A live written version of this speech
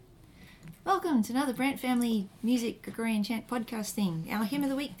Welcome to another Brant Family Music Gregorian Chant podcast thing. Our hymn of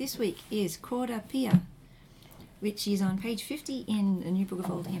the week this week is Corda, which is on page 50 in the New Book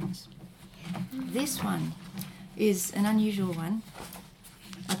of Old Hymns. This one is an unusual one.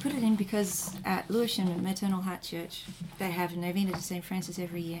 I put it in because at Lewisham Maternal Heart Church they have a novena to St. Francis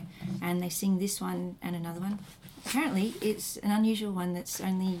every year, and they sing this one and another one. Apparently it's an unusual one that's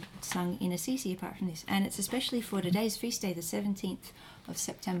only sung in Assisi apart from this, and it's especially for today's feast day, the 17th of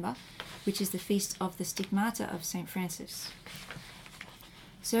September, which is the feast of the Stigmata of St. Francis.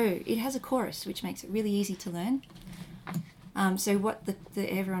 So it has a chorus, which makes it really easy to learn. So what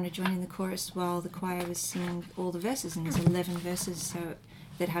everyone would join in the chorus while the choir was singing all the verses, and there's 11 verses so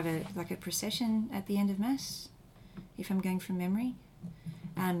that have a procession at the end of Mass, if I'm going from memory.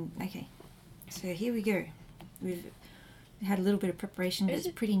 Okay, so here we go. We've had a little bit of preparation, but it's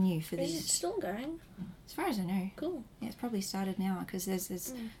pretty new for this. Is it still going? As far as I know. Cool. Yeah, it's probably started now, because there's the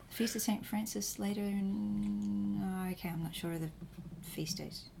Feast of St. Francis later, and I'm not sure of the feast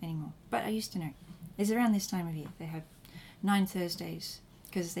days anymore. But I used to know. It's around this time of year. They have 9 Thursdays,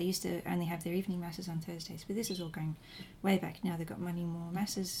 because they used to only have their evening masses on Thursdays. But this is all going way back now. They've got many more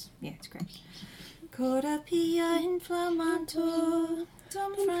masses. Yeah, it's great. Corda pia inflammatur,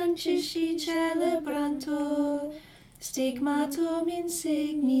 dum Francisci celebrantur, Stigmatum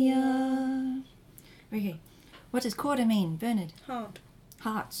insignia. Okay, what does corda mean, Bernard? Heart.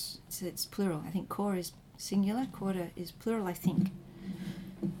 Hearts. It's plural. I think cor is singular, corda is plural, I think.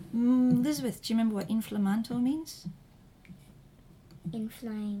 Elizabeth, do you remember what inflammatur means?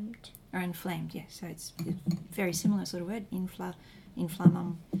 Inflamed. Or inflamed, yes. So it's a very similar sort of word,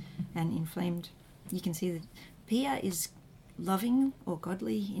 inflammum, and inflamed. You can see that pia is loving or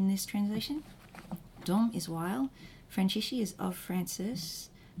godly in this translation. Dom is while. Francisci is of Francis.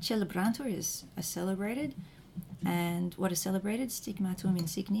 Celebrantur is a celebrated. And what is celebrated? Stigmatum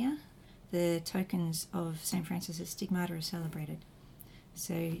insignia. The tokens of St. Francis' stigmata are celebrated.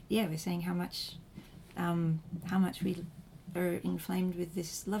 So yeah, we're saying how much we are inflamed with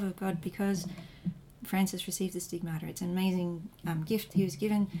this love of God because Francis received the stigmata. It's an amazing gift he was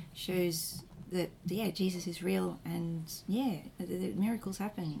given. Shows that Jesus is real, and the miracles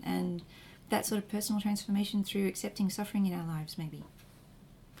happen, and that sort of personal transformation through accepting suffering in our lives, maybe.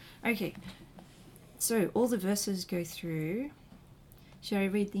 Okay, so all the verses go through. Shall I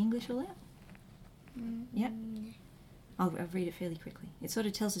read the English all out? Yep. I'll read it fairly quickly. It sort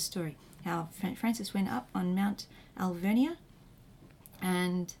of tells a story how Francis went up on Mount Alvernia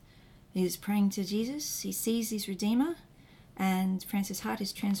and he was praying to Jesus. He sees his Redeemer, and Francis' heart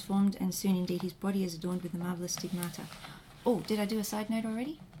is transformed, and soon indeed his body is adorned with the marvellous stigmata. Oh, did I do a side note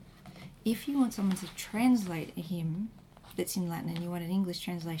already? If you want someone to translate a hymn that's in Latin and you want an English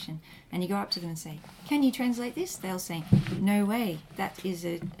translation, and you go up to them and say, "Can you translate this?" They'll say, "No way, that is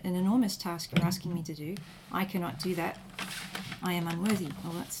an enormous task you're asking me to do. I cannot do that. I am unworthy,"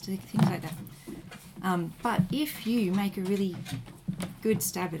 or things like that. But if you make a really good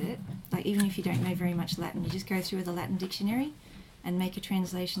stab at it, like even if you don't know very much Latin, you just go through the Latin dictionary and make a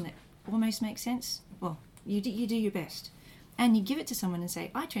translation that almost makes sense. Well, you do your best. And you give it to someone and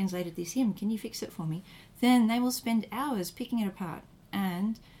say, "I translated this hymn, can you fix it for me?" Then they will spend hours picking it apart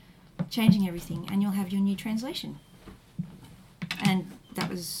and changing everything, and you'll have your new translation. And that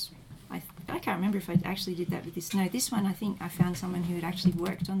was, I can't remember if I actually did that with this. No, this one I think I found someone who had actually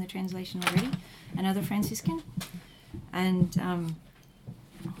worked on the translation already, another Franciscan. And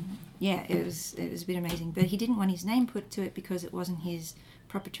it was a bit amazing. But he didn't want his name put to it because it wasn't his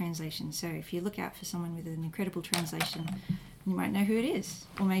proper translation. So if you look out for someone with an incredible translation, you might know who it is.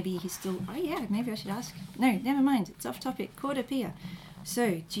 Or maybe he's still, maybe I should ask. No, never mind, it's off topic. Corda pia.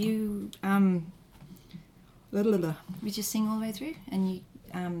 So do you, we just sing all the way through, and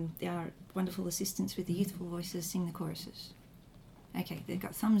our wonderful assistants with the youthful voices sing the choruses. Okay, they've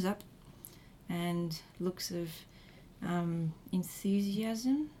got thumbs up and looks of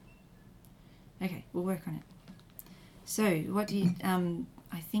enthusiasm. Okay, we'll work on it. So what do you,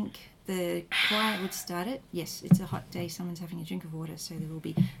 I think the choir would start it. Yes, it's a hot day, someone's having a drink of water, so there will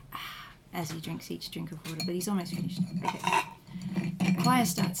be as he drinks each drink of water, but he's almost finished. Okay. Choir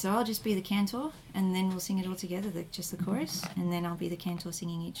starts, so I'll just be the cantor, and then we'll sing it all together, just the chorus, and then I'll be the cantor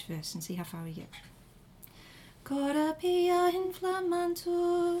singing each verse and see how far we get. Corda pia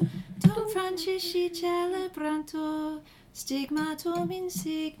inflammantur, dum Francisci celebrantur, Stigmatum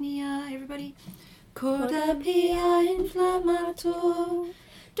insignia. Everybody. Corda pia inflammatur,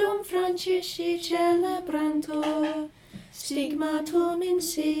 dum Francisci celebrantur, Stigmatum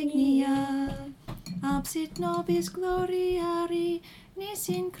insignia. Absit nobis gloriari, nis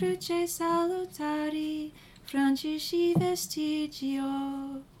in cruce salutari, Francisci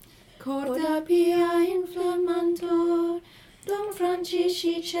vestigio. Corda Corda pia inflammantur, dum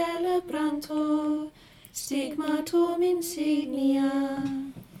Francisci celebrantur, stigmatum insignia.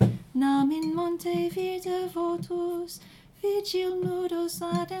 Nam in monte vita votus, vigil nudos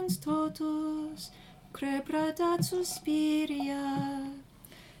adens totus, crebradat suspiria.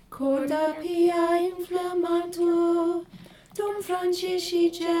 Corda pia inflammantur, dum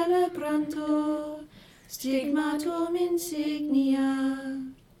Francisci celebrantur, stigmatum insignia.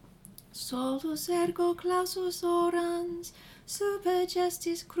 Solus ergo clausus orans, super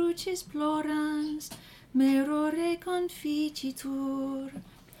gestis crucis plorans, merore conficitur.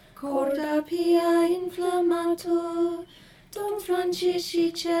 Corda pia inflammatur, dum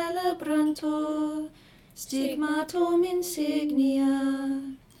Francisci celebrantur, stigmatum insignia.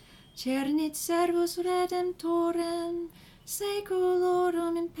 Cernit servus redemptorem,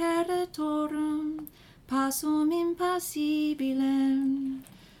 saeculorum imperatorum, passum impassibilem.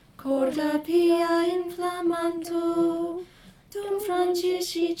 Corda pia inflammantur, dum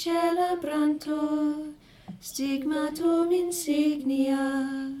Francisci celebrantur, stigmatum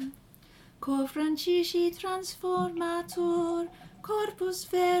insignia. Cor Francisci transformatur, corpus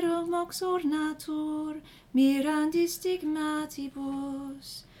verum mox ornatur, mirandi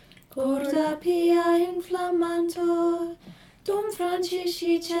stigmatibus. Corda pia inflammantur, dum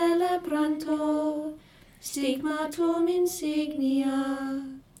Francisci celebrantur, stigmatum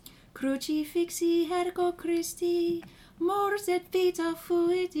insignia. Crucifixi ergo Christi, mors et vita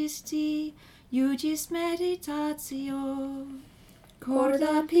fuit isti, iugis meditatio.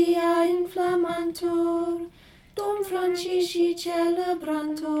 Corda pia inflammantur, dum Francisci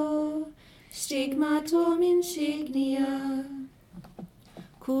celebrantur, stigmatum insignia.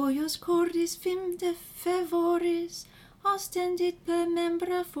 Cuius cordis fim de favoris, ostendit per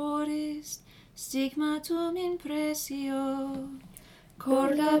membra foris, stigmatum impressio.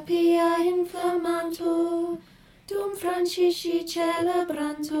 Corda pia inflammantur, dum Francisci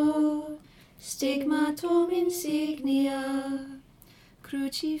celebrantur, stigmatum insignia.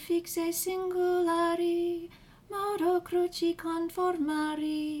 Crucifixe singulari, modo cruci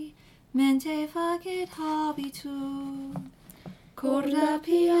conformari, mente facet habitu. Corda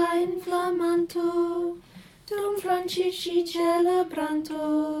pia inflammantur, dum Francisci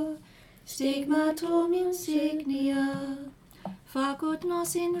celebrantur, stigmatum insignia. Facut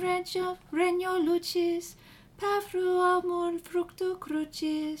nos in regno lucis, per fruamur fructu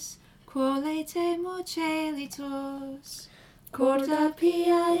crucis, quale temo celitos. Corda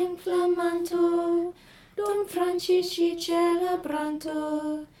pia inflammantur, dum Francisci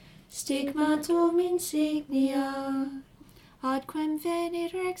celebrantur, stigmatum insignia. Adquem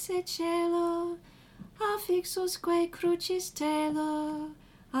venit rex et celo, affixusque crucis telo,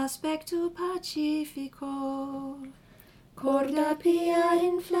 aspectu pacifico. Corda pia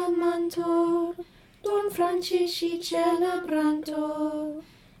inflammantur, dum Francisci celebrantur,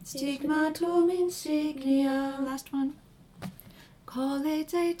 stigmatum insignia. Last one. Colle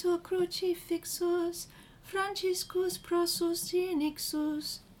Detur crucifixus, Franciscus prosus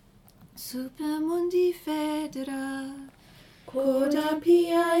inixus, super mundi federa. Corda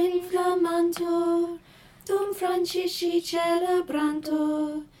pia inflammantur, dum Francisci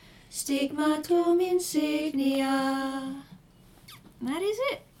celebrantur, stigmatum insignia. That is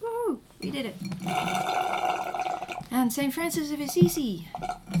it. Woo! We did it. And St. Francis of Assisi.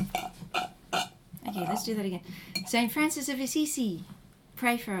 Okay, let's do that again. St. Francis of Assisi,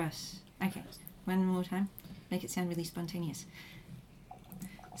 pray for us. Okay, one more time. Make it sound really spontaneous.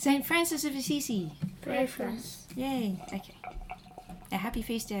 St. Francis of Assisi, Pray for us. Yay. Okay. A happy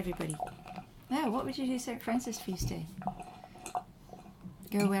feast day, everybody. Oh, what would you do St. Francis feast day?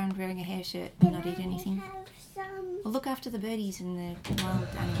 Go around wearing a hair shirt and not eat anything? Or look after the birdies and the wild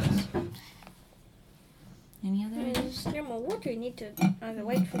animals. Any other ideas? There's no more water. You need to either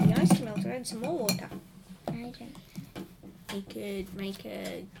wait for the ice to melt or add some more water. I don't. You could make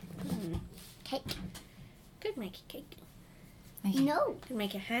a cake. Could make a cake. Okay. No. Could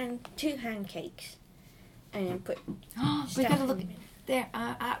make two hand cakes, and then put. We've got to look. There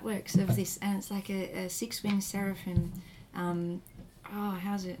are artworks of this, and it's like a six-winged seraphim.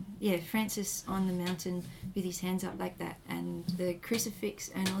 How's it? Yeah, Francis on the mountain with his hands up like that, and the crucifix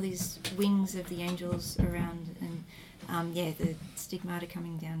and all these wings of the angels around, and the stigmata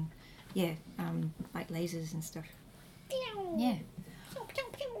coming down. Yeah, like lasers and stuff. Yeah.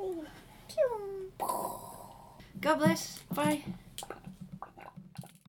 God bless. Bye.